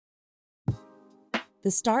The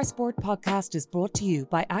Star Sport podcast is brought to you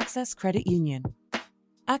by Access Credit Union.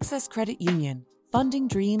 Access Credit Union, funding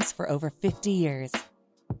dreams for over 50 years.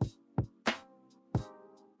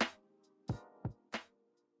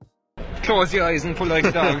 Close your eyes and pull like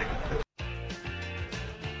a dog.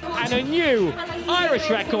 And a new Irish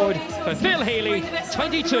record for Phil Healy,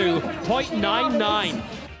 22.99.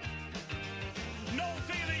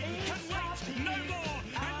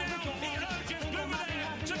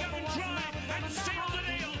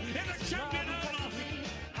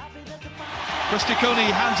 Christy Cooney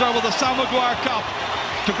hands over the Sam Maguire Cup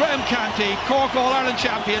to Graham Canty, Cork All-Ireland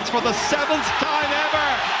champions for the 7th time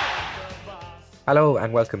ever. Hello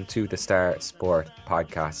and welcome to the Star Sport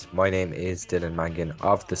podcast. My name is Dylan Mangan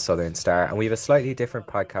of the Southern Star, and we have a slightly different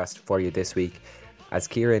podcast for you this week as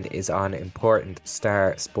Kieran is on important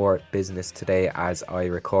Star Sport business today as I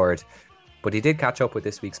record. But he did catch up with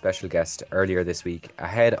this week's special guest earlier this week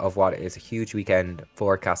ahead of what is a huge weekend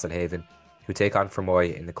for Castlehaven, who take on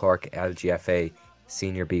Fermoy in the Cork LGFA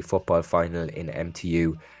Senior B football final in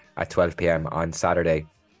MTU at 12 p.m. on Saturday.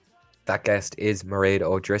 That guest is Mairead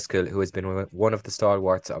O'Driscoll, who has been one of the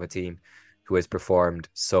stalwarts of a team who has performed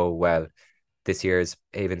so well. This year's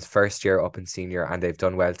Haven's first year up in senior, and they've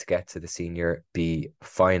done well to get to the Senior B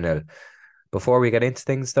final. Before we get into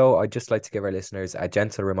things though, I'd just like to give our listeners a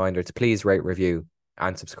gentle reminder to please rate, review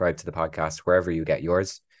and subscribe to the podcast wherever you get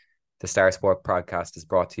yours. The Star Sport podcast is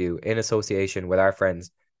brought to you in association with our friends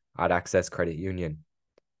at Access Credit Union.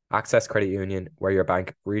 Access Credit Union, where your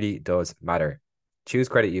bank really does matter. Choose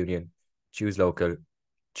credit union, choose local,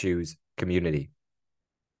 choose community.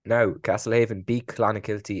 Now, Castlehaven beat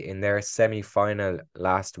Clonakilty in their semi-final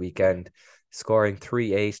last weekend, scoring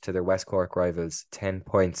 3-8 to their West Cork rivals, 10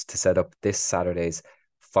 points to set up this Saturday's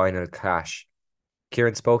final clash.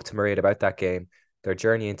 Kieran spoke to Mairead about that game, their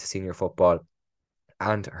journey into senior football,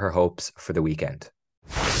 and her hopes for the weekend.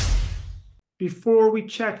 Before we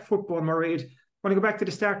chat football, Mairead, I want to go back to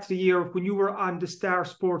the start of the year when you were on the Star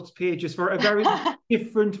Sports pages for a very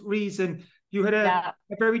different reason. You had a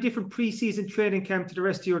very different pre-season training camp to the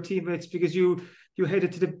rest of your teammates because you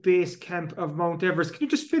headed to the base camp of Mount Everest. Can you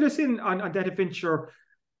just fill us in on that adventure,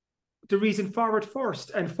 the reason for it first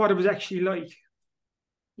and what it was actually like?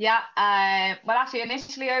 Yeah, well, actually,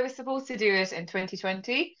 initially I was supposed to do it in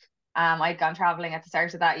 2020. I'd gone travelling at the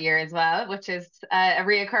start of that year as well, which is a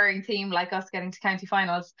reoccurring theme, like us getting to county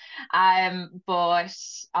finals. But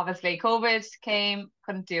obviously COVID came,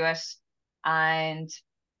 couldn't do it, and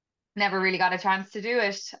never really got a chance to do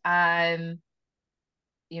it.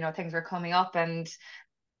 Things were coming up and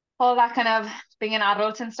all that kind of being an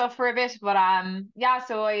adult and stuff for a bit. But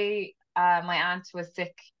so my aunt was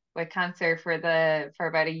sick with cancer for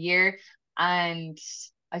about a year, and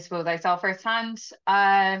I suppose I saw firsthand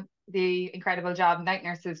the incredible job night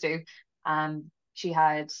nurses do. She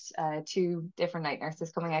had 2 different night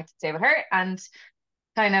nurses coming out to stay with her, and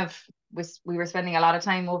kind of we were spending a lot of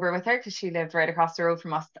time over with her because she lived right across the road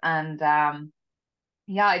from us. And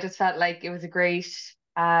I just felt like it was a great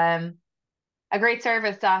service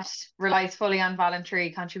that relies fully on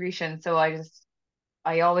voluntary contribution. So I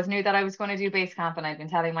always knew that I was going to do base camp, and I'd been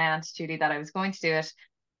telling my aunt Judy that I was going to do it.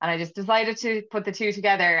 And I just decided to put the two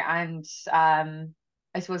together and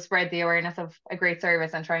I suppose spread the awareness of a great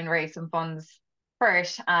service and try and raise some funds for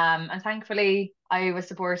it. And thankfully, I was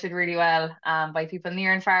supported really well by people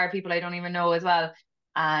near and far, people I don't even know as well.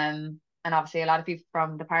 And obviously a lot of people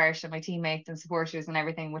from the parish and my teammates and supporters and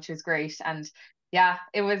everything, which was great. And yeah,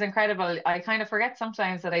 it was incredible. I kind of forget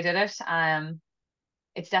sometimes that I did it.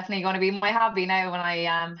 It's definitely going to be my hobby now when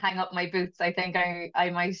I hang up my boots. I think I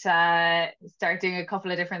might start doing a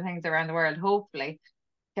couple of different things around the world, hopefully.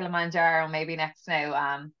 Kilimanjaro maybe next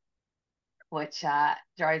now, which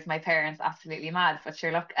drives my parents absolutely mad, but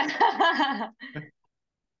sure, look.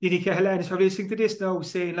 Didi Cahalan is probably listening to this now,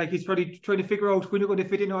 saying like he's probably trying to figure out when you're going to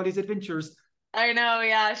fit in all these adventures. I know,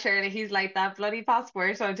 yeah, surely he's like, that bloody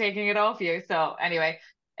passport, so I'm taking it off you. So anyway,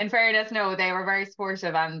 in fairness, no, they were very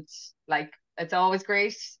supportive, and like, it's always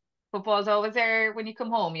great. Football's always there when you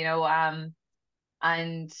come home,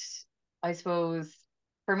 and I suppose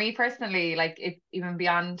for me personally, like, it even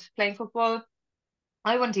beyond playing football,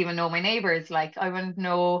 I wouldn't even know my neighbours. Like, I wouldn't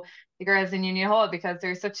know the girls in Union Hall because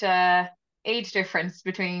there's such a age difference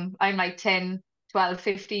between, I'm like 10, 12,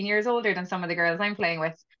 15 years older than some of the girls I'm playing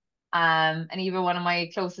with. And even one of my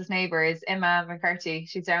closest neighbours, Emma McCarthy,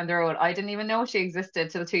 she's down the road. I didn't even know she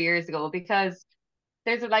existed till 2 years ago because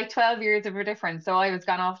there's like 12 years of a difference. So I was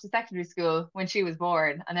gone off to secondary school when she was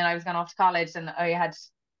born, and then I was gone off to college, and I had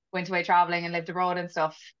went away traveling and lived abroad and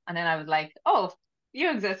stuff. And then I was like, oh,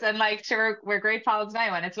 you exist. And like, sure, we're great pals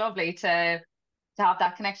now, and it's lovely to have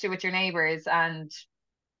that connection with your neighbours. And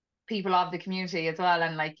people of the community as well,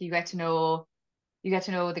 and like you get to know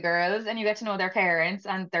the girls, and you get to know their parents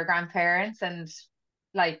and their grandparents, and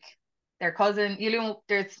like their cousin. You know,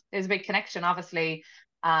 there's a big connection, obviously,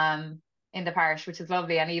 in the parish, which is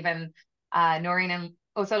lovely. And even Noreen and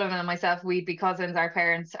O'Sullivan and myself, we'd be cousins. Our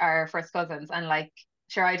parents are first cousins, and like,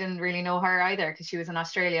 sure, I didn't really know her either because she was in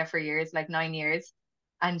Australia for years, like 9 years,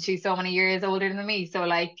 and she's so many years older than me. So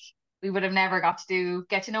like, we would have never got to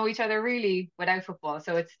get to know each other really without football.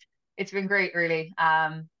 So it's been great, really,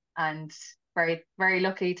 and very, very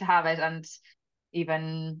lucky to have it. And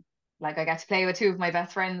even like, I got to play with two of my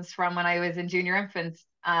best friends from when I was in junior infants,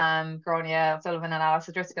 Gronia Sullivan and Alice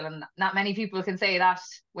O'Driscoll, and not many people can say that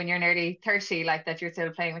when you're nearly 30, like that you're still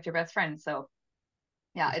playing with your best friends. So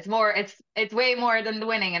yeah, it's way more than the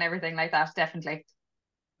winning and everything like that, definitely.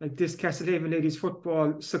 Like this Castlehaven ladies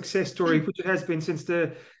football success story, which it has been since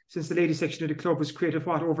the ladies section of the club was created,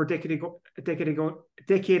 over a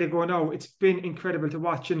decade ago now. It's been incredible to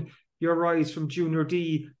watch, and your rise from junior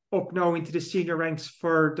D up now into the senior ranks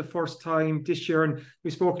for the first time this year. And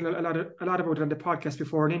we've spoken a lot about it on the podcast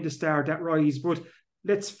before, and in the Star, that rise. But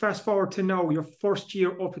let's fast forward to now, your first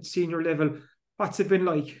year up at senior level. What's it been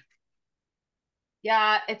like?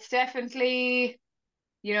 Yeah, it's definitely,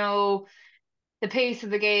 you know, the pace of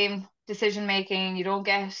the game, decision making. You don't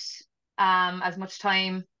get as much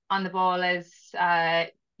time on the ball as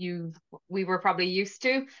we were probably used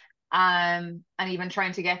to. And even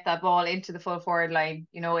trying to get that ball into the full forward line,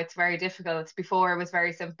 you know, it's very difficult. Before, it was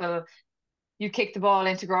very simple. You kick the ball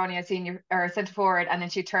into Grania senior or centre forward, and then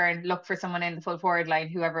she'd turn, look for someone in the full forward line,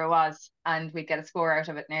 whoever it was, and we'd get a score out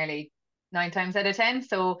of it nearly 9 times out of 10.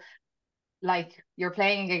 So like, you're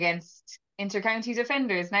playing against inter-county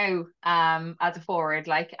defenders now, as a forward,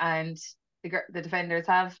 like, and the defenders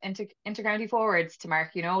have inter-county forwards to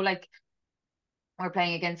mark, you know, like, we're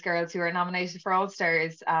playing against girls who are nominated for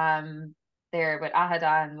All-Stars, there with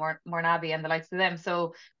Ahada and Mornabi and the likes of them.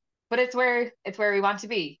 So, but it's where we want to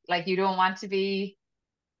be. Like, you don't want to be,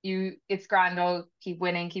 it's grand, oh, keep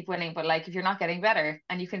winning, but like, if you're not getting better,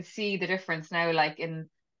 and you can see the difference now, like in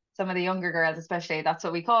some of the younger girls, especially, that's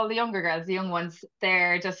what we call the younger girls, the young ones,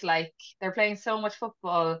 they're just like, they're playing so much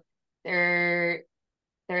football. They're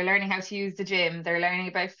learning how to use the gym, they're learning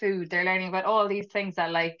about food, they're learning about all these things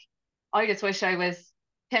that, like, I just wish I was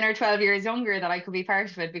 10 or 12 years younger, that I could be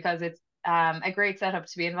part of it, because it's a great setup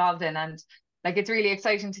to be involved in. And like, it's really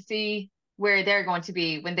exciting to see where they're going to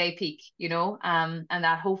be when they peak, you know, and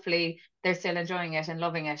that hopefully they're still enjoying it and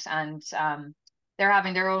loving it. And they're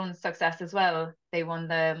having their own success as well. They won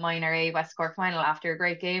the Minor A West Cork final after a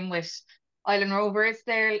great game with Island Rovers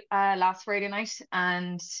there last Friday night.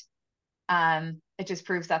 And it just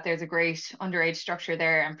proves that there's a great underage structure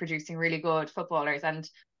there and producing really good footballers, and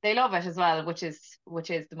they love it as well, which is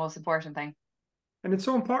the most important thing. And it's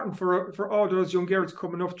so important for all those young girls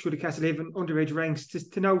coming up through the Castlehaven underage ranks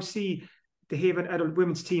to now see the Haven adult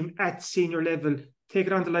women's team at senior level,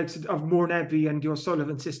 taking on the likes of Mornabi and the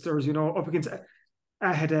O'Sullivan sisters, you know, up against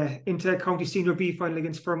Ahada, into County Senior B final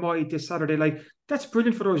against Fermoy this Saturday. Like, that's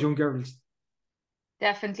brilliant for those young girls.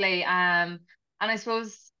 Definitely. And I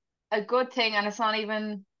suppose a good thing, and it's not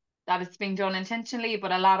even that it's being done intentionally,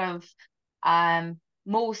 but a lot of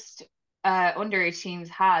most underage teams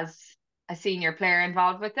has a senior player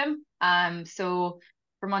involved with them. So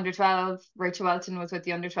from under 12, Rachel Welton was with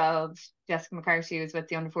the under 12s, Jessica McCarthy was with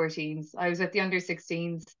the under 14s, I was with the under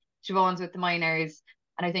 16s, Siobhan's with the minors,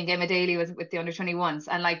 and I think Emma Daly was with the under 21s.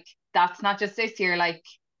 And like, that's not just this year. Like,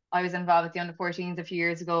 I was involved with the under 14s a few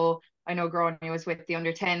years ago. I know Gronia was with the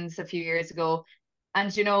under 10s a few years ago.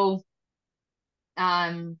 And, you know,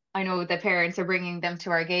 I know the parents are bringing them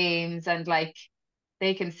to our games, and like,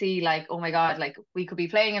 they can see, like, oh my God, like, we could be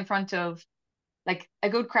playing in front of, like, a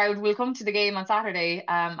good crowd will come to the game on Saturday.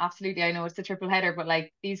 Absolutely, I know it's a triple header, but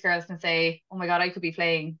like, these girls can say, oh my God, I could be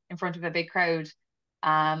playing in front of a big crowd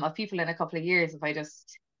of people in a couple of years if I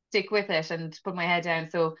just stick with it and put my head down.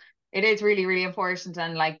 So it is really, really important.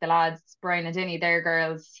 And like, the lads, Brian and Dinny, their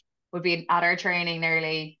girls would be at our training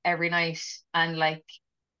nearly every night, and like,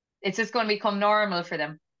 it's just going to become normal for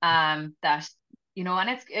them. That, you know,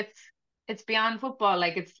 and it's beyond football.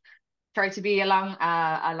 Like, it's try to be a life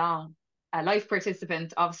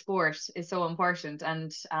participant of sport is so important.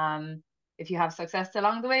 And if you have success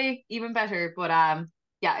along the way, even better. But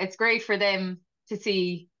yeah, it's great for them to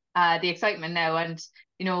see the excitement now. And,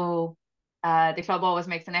 you know, the club always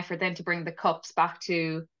makes an effort then to bring the cups back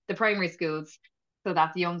to the primary schools, so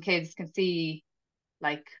that the young kids can see,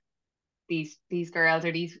 like, these girls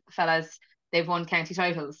or these fellas, they've won county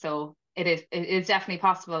titles. So it is definitely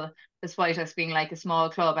possible, despite us being like a small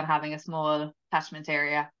club and having a small catchment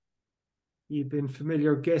area. you've been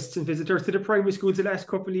familiar guests and visitors to the primary schools the last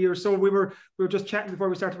couple of years. So we were just chatting before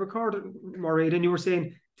we started recording, Mairead, and you were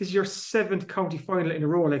saying this is your 7th county final in a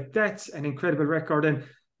row. Like, that's an incredible record. And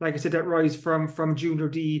like I said, that rise from junior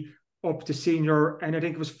D up to senior, and I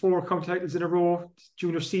think it was 4 county titles in a row,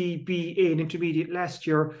 junior C, B, A, and intermediate last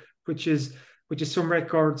year, which is some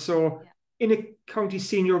record. So in a county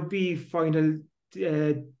senior B final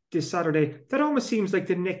this Saturday, that almost seems like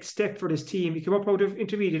the next step for this team. You come up out of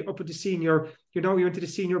intermediate, up into senior, you're into the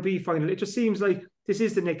senior B final. It just seems like this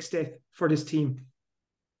is the next step for this team.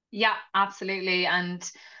 Yeah, absolutely. And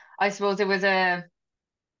I suppose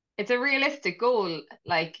it's a realistic goal.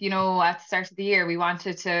 Like, you know, at the start of the year, we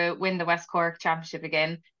wanted to win the West Cork Championship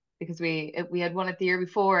again, because we had won it the year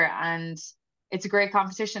before, and it's a great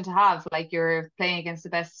competition to have. Like, you're playing against the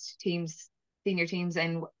best teams, senior teams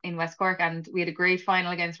in West Cork, and we had a great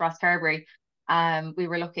final against Ross Carbery. We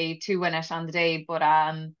were lucky to win it on the day, but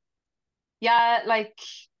yeah, like,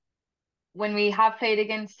 when we have played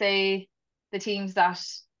against, say, the teams that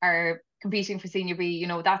are competing for senior B, you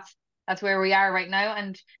know, that's where we are right now,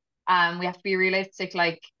 and we have to be realistic.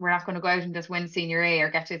 Like, we're not going to go out and just win senior A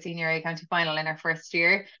or get to a senior A county final in our first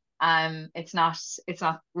year. It's not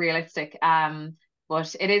realistic.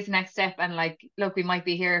 But it is next step, and like, look, we might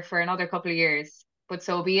be here for another couple of years, but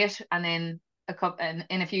so be it. And then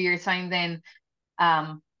in a few years' time, then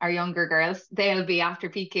our younger girls, they'll be after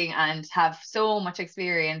peaking and have so much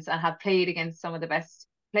experience and have played against some of the best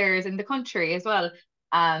players in the country as well.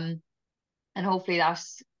 And hopefully that,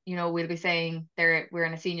 you know, we'll be saying we're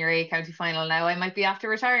in a senior A county final now. I might be after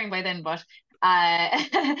retiring by then, but that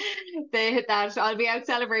I'll be out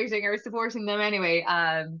celebrating or supporting them anyway.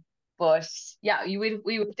 But yeah,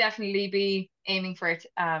 we would definitely be aiming for it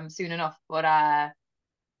soon enough. But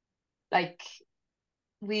like,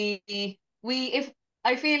 if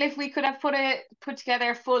I feel if we could have put together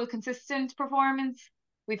a full consistent performance,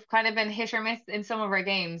 we've kind of been hit or miss in some of our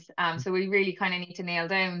games. So we really kind of need to nail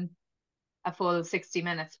down a full 60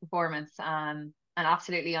 minutes performance. And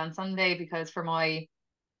absolutely on Sunday, because Fermoy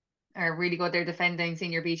are really good. They're defending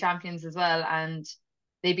senior B champions as well, and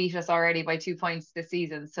they beat us already by 2 points this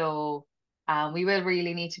season. So we will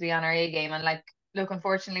really need to be on our A game. And like, look,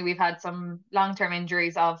 unfortunately, we've had some long-term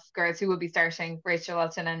injuries of girls who will be starting, Rachel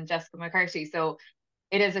Walton and Jessica McCarthy. So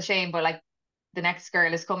it is a shame, but like, the next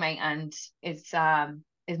girl is coming and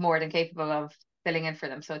is more than capable of filling in for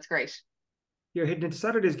them. So it's great. You're heading into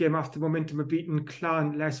Saturday's game after the momentum of beating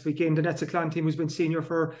Clan last weekend, and that's a Clan team who's been senior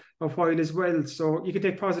for a while as well. So you can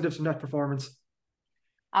take positives from that performance.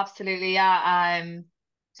 Absolutely, yeah.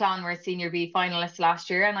 Clan were senior B finalists last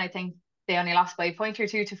year, and I think they only lost by a point or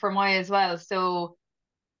two to Fermoy as well. So,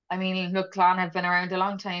 I mean, look, Clan have been around a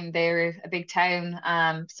long time. They're a big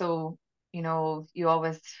town. So, you know, you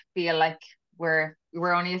always feel like we're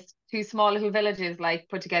only two small little villages, like,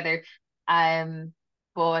 put together.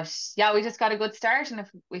 But yeah, we just got a good start, and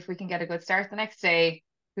if we can get a good start the next day,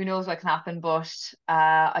 who knows what can happen. But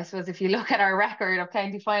I suppose if you look at our record of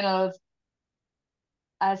county finals,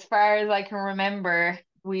 as far as I can remember,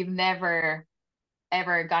 we've never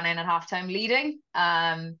ever gone in at halftime leading.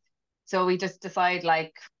 So we just decide,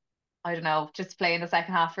 like, I don't know, just play in the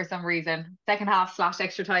second half for some reason. Second half /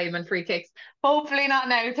 extra time and free kicks. Hopefully not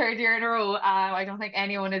now, 3rd year in a row. I don't think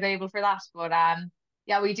anyone is able for that. But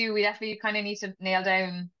yeah, we do. We definitely kind of need to nail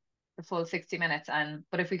down the full 60 minutes.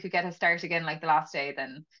 But if we could get a start again like the last day,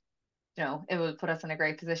 then, you know, it will put us in a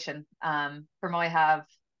great position. Fermoy have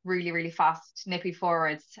really, really fast, nippy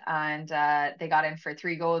forwards, and they got in for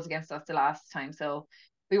 3 goals against us the last time. So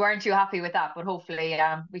we weren't too happy with that, but hopefully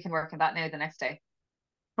we can work on that now the next day.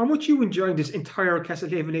 How much you enjoying this entire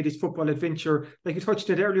Castlehaven ladies football adventure? Like you touched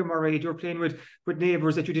on it earlier, Mairead, you're playing with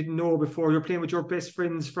neighbours that you didn't know before. You're playing with your best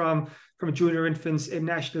friends from junior infants in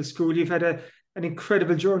national school. You've had an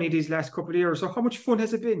incredible journey these last couple of years. So how much fun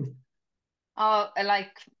has it been? Oh,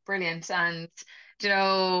 like, brilliant. And, you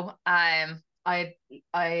know, I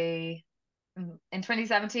in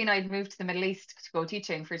 2017 I'd moved to the Middle East to go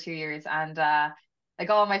teaching for 2 years, and like,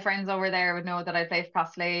 all my friends over there would know that I played for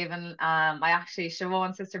Castlehaven. I actually,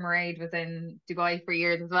 Siobhan's sister Mairead was in Dubai for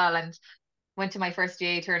years as well, and went to my first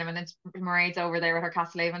GA tournament, and Mairead's over there with her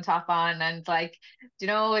Castlehaven top on, and like, you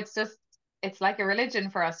know, it's like a religion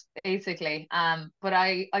for us, basically. But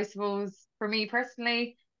I suppose for me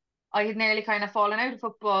personally, I had nearly kind of fallen out of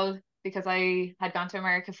football because I had gone to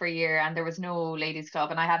America for a year and there was no ladies club,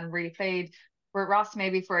 and I hadn't really played for Ross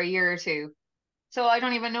maybe for a year or two. So I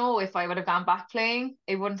don't even know if I would have gone back playing.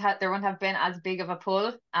 There wouldn't have been as big of a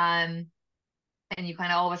pull. And you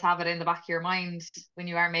kind of always have it in the back of your mind when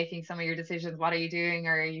you are making some of your decisions. What are you doing?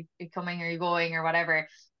 Or are you coming? Are you going? Or whatever.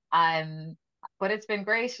 But it's been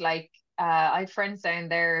great. Like, I had friends down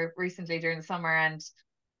there recently during the summer and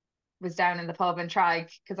was down in the pub in Trag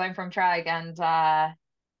because I'm from Trag, and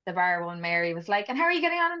the bar one Mary was like, "And how are you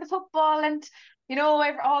getting on in the football?" And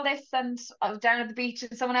I've all this, and I was down at the beach,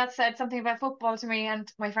 and someone else said something about football to me,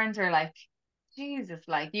 and my friends were like, "Jesus,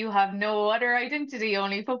 like you have no other identity,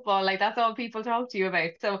 only football. Like that's all people talk to you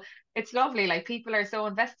about." So it's lovely. Like people are so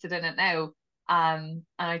invested in it now. And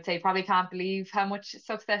I'd say probably can't believe how much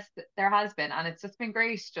success there has been, and it's just been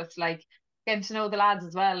great. Just like getting to know the lads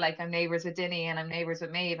as well. Like I'm neighbours with Dinny and I'm neighbours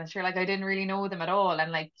with Maeve, and sure, like I didn't really know them at all,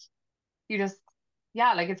 and like you just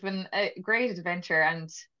yeah, like it's been a great adventure. And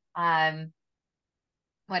um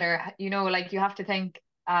whether like you have to think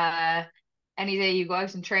any day you go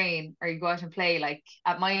out and train or you go out and play, like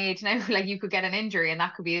at my age now, like you could get an injury and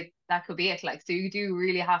that could be it, like so you do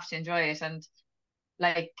really have to enjoy it. And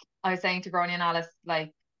like I was saying to Gráinne and Alice,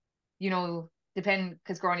 like depend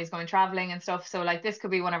because Gráinne's going traveling and stuff, so like this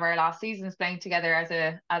could be one of our last seasons playing together as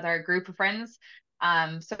our group of friends.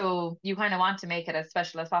 So you kind of want to make it as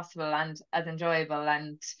special as possible and as enjoyable,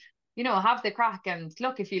 and have the crack. And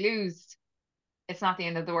look, if you lose, it's not the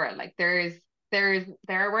end of the world. Like there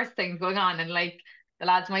are worse things going on, and like the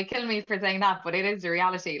lads might kill me for saying that, but it is the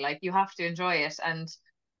reality. Like you have to enjoy it. And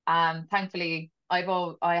thankfully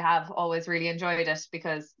I have always really enjoyed it,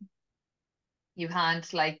 because you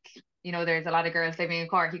can't, like there's a lot of girls living in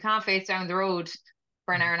Cork, you can't face down the road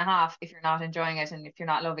for an hour and a half if you're not enjoying it, and if you're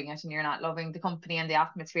not loving it, and you're not loving the company and the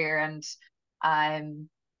atmosphere. And um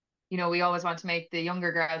we always want to make the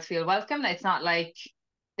younger girls feel welcome. It's not like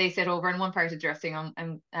they sit over in one part of the dressing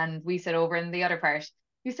room and we sit over in the other part.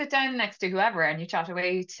 You sit down next to whoever and you chat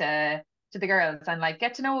away to the girls and like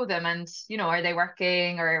get to know them, and are they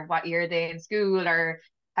working, or what year are they in school, or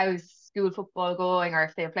how's school football going, or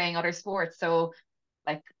if they're playing other sports. So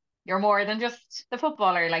like you're more than just the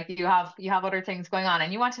footballer. Like you have other things going on,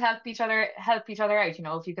 and you want to help each other out.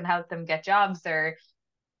 If you can help them get jobs, or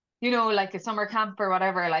like a summer camp or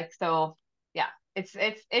whatever. Like so, yeah,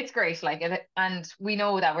 it's great. Like it, and we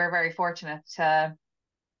know that we're very fortunate to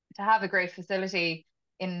have a great facility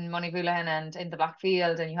in Moneygulahan and in the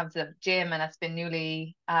Blackfield, and you have the gym, and it's been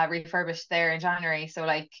newly refurbished there in January. So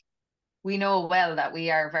like we know well that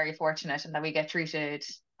we are very fortunate and that we get treated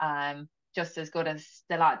just as good as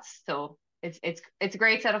the lads. So it's a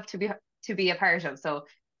great setup to be a part of. So,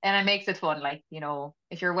 and it makes it fun. Like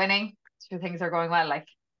if you're winning, sure things are going well. Like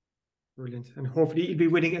brilliant. And hopefully you'll be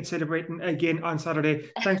winning and celebrating again on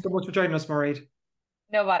Saturday. Thanks so much for joining us, Mairead.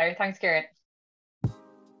 No bother. Thanks, Kieran.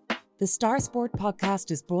 The Star Sport podcast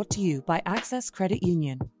is brought to you by Access Credit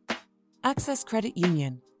Union. Access Credit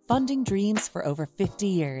Union, funding dreams for over 50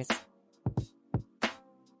 years.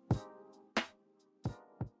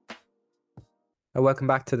 And welcome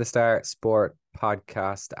back to the Star Sport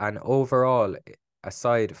podcast. And overall,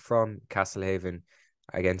 aside from Castlehaven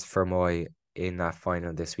against Fermoy in that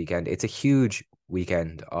final this weekend, it's a huge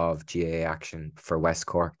weekend of GAA action for West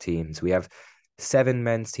Cork teams. We have 7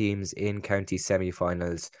 men's teams in county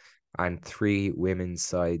semi-finals and 3 women's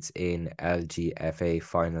sides in LGFA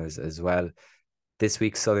finals as well. This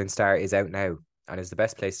week's Southern Star is out now and is the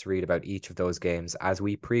best place to read about each of those games as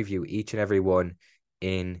we preview each and every one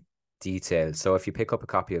in detail. So if you pick up a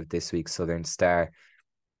copy of this week's Southern Star,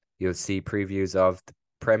 you'll see previews of the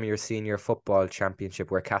Premier Senior Football Championship,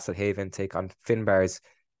 where Castlehaven take on Finbars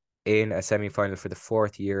in a semi-final for the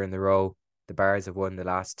 4th year in a row. The Bars have won the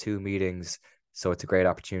last 2 meetings, so it's a great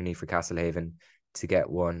opportunity for Castlehaven to get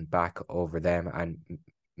one back over them and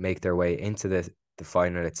make their way into the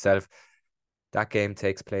final itself. That game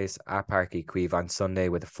takes place at Páirc Uí Chaoimh on Sunday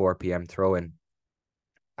with a 4 p.m. throw-in.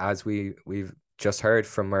 As we've just heard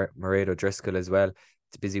from Mairead O'Driscoll as well,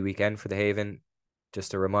 it's a busy weekend for the Haven.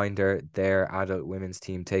 Just a reminder, their adult women's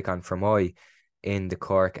team take on Fermoy in the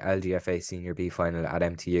Cork LGFA Senior B final at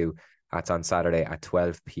MTU. That's on Saturday at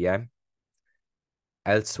 12 p.m.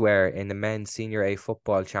 Elsewhere in the men's Senior A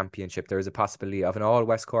Football Championship, there is a possibility of an all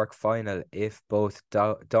West Cork final if both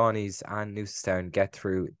Donnies and Newcestown get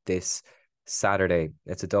through this Saturday.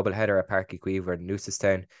 It's a double header at Páirc Uí Chaoimh, where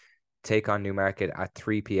Newcestown take on Newmarket at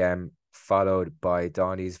 3 p.m, followed by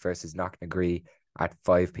Donnies versus Knocknagree at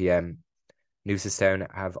 5 p.m. Newcestown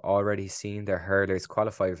have already seen their hurlers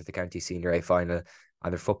qualify for the County Senior A final,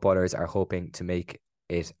 and their footballers are hoping to make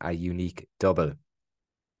it a unique double.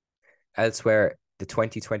 Elsewhere, the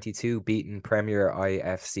 2022 beaten Premier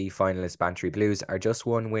IFC finalist Bantry Blues are just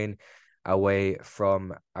 1 win away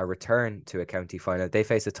from a return to a county final. They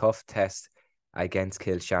face a tough test against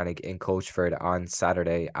Kilshannig in Coachford on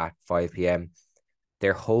Saturday at 5 p.m.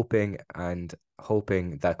 They're hoping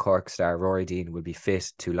that Cork star Rory Dean will be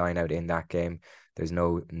fit to line out in that game. There's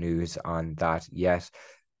no news on that yet.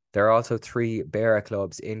 There are also 3 Beara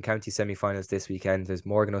clubs in county semi-finals this weekend. There's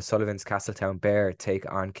Morgan O'Sullivan's Castletown Bear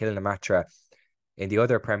take on Kilnamatra in the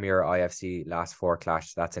other Premier IFC Last Four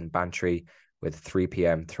clash. That's in Bantry with 3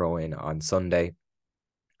 p.m. throw-in on Sunday.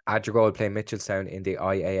 Adrigole play Mitchelstown in the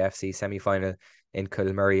IAFC semi-final in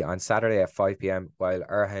Kilmurray on Saturday at 5 p.m, while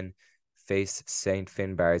Erhan face St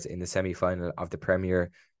Finbars in the semi-final of the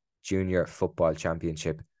Premier Junior Football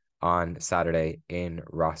Championship on Saturday in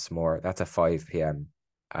Rossmore. That's at 5 p.m.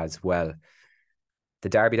 as well. The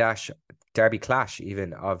Derby clash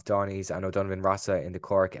even of Donnies and O'Donovan Rossa in the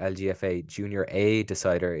Cork LGFA Junior A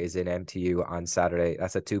decider is in MTU on Saturday.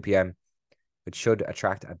 That's at 2 p.m, which should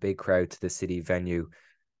attract a big crowd to the city venue.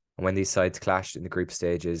 And when these sides clashed in the group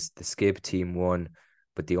stages, the Skib team won,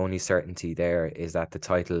 but the only certainty there is that the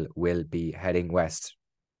title will be heading west.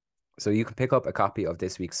 So you can pick up a copy of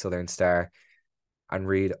this week's Southern Star and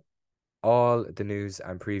read all the news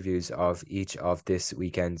and previews of each of this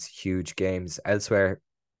weekend's huge games. Elsewhere,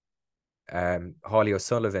 Hawley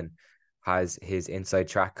O'Sullivan has his Inside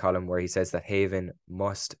Track column where he says that Haven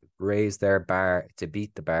must raise their bar to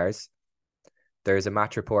beat the Bars. There's a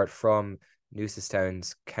match report from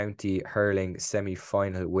Newcestown's county hurling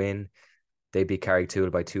semi-final win. They beat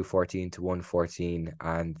Carrigtwohill by 214 to 114,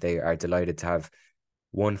 and they are delighted to have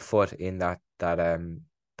one foot in that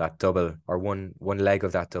double, or one leg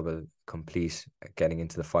of that double complete, getting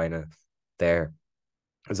into the final there.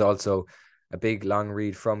 There's also a big long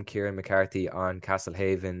read from Kieran McCarthy on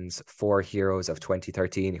Castlehaven's 4 heroes of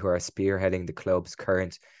 2013 who are spearheading the club's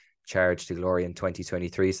current charge to glory in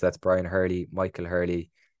 2023. So that's Brian Hurley, Michael Hurley,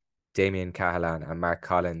 Damien Cahalan and Mark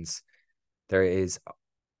Collins. There is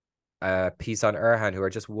a piece on Erhan, who are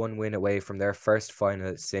just 1 win away from their first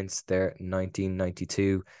final since their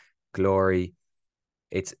 1992 glory.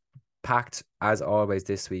 It's packed as always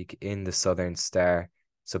this week in the Southern Star,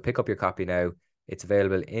 so pick up your copy now. It's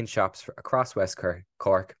available in shops across West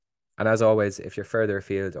Cork, and as always, if you're further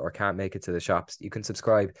afield or can't make it to the shops, you can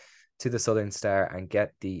subscribe to the Southern Star and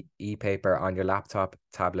get the e-paper on your laptop,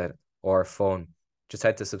 tablet or phone. Just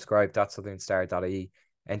head to subscribe.southernstar.ie,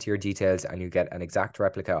 enter your details, and you get an exact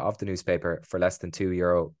replica of the newspaper for less than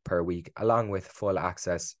 €2 per week, along with full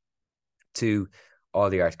access to all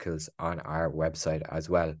the articles on our website as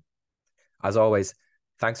well. As always,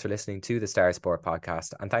 thanks for listening to the Star Sport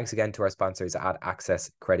podcast, and thanks again to our sponsors at Access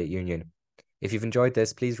Credit Union. If you've enjoyed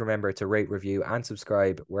this, please remember to rate, review and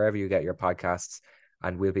subscribe wherever you get your podcasts,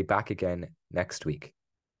 and we'll be back again next week.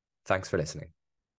 Thanks for listening.